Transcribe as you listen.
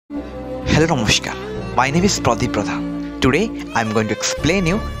Hello Namaskar, my name is Pradeep Pradhan. Today I am going to explain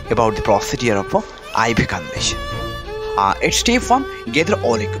you about the procedure of IV cannulation. At step 1, gather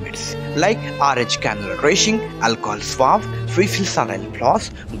all equipments like RH cannula dressing, alcohol swab, refill saline floss,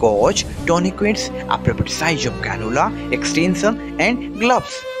 gauge, tourniquets, appropriate size of cannula, extension and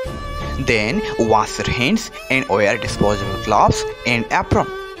gloves. Then wash your hands and wear disposable gloves and apron.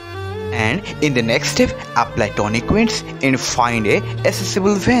 And in the next step, apply tourniquets and find a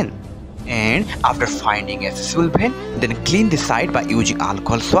accessible vein. And after finding accessible vein, then clean the site by using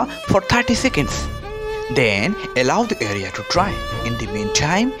alcohol swab for 30 seconds. Then allow the area to dry. In the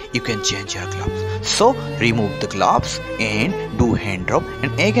meantime, you can change your gloves. So remove the gloves and do hand rub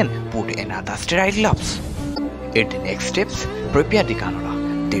and again put another sterile gloves. At the next steps, prepare the cannula.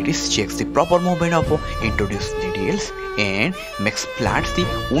 That is, checks the proper movement of introduced needles and makes plants the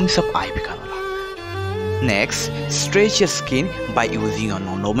wounds of IV cannula. Next, stretch your skin by using your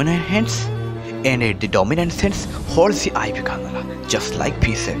non-dominant hands, and at the dominant hands, hold the IV cannula just like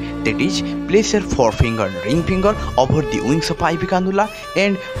fisher. That is, place your forefinger and ring finger over the wings of IV cannula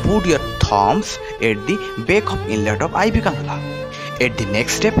and put your thumbs at the back of inlet of IV cannula. At the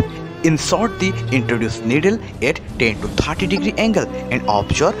next step, insert the introduced needle at 10 to 30 degree angle and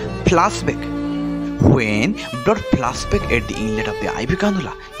observe flashback. When blood flashback at the inlet of the IV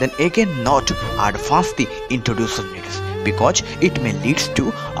cannula, then again not advance the introduced needles because it may lead to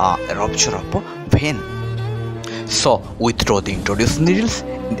a rupture of vein. So withdraw the introduced needles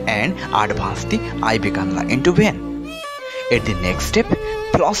and advance the IV cannula into vein. At the next step,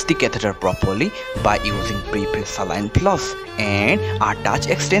 flush the catheter properly by using pre-filled saline floss and attach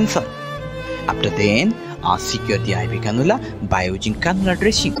extension. After then, secure the IV cannula by using cannula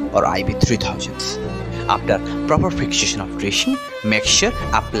dressing or IV 3000s. After proper fixation of dressing, make sure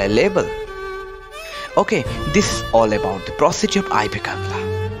apply label. Okay, this is all about the procedure of IV cannula.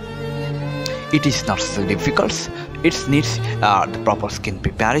 It is not so difficult. It needs the proper skin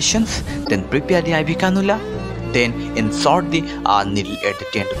preparations. Then prepare the IV cannula. Then insert the needle at the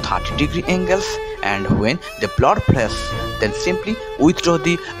 10 to 30 degree angles, and when the blood flows, then simply withdraw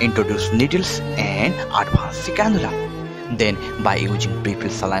the introduced needles and advance the cannula. Then by using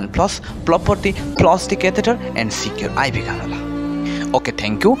pre-filled saline floss, properly flush the catheter and secure IV cannula. Okay,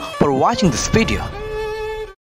 thank you for watching this video.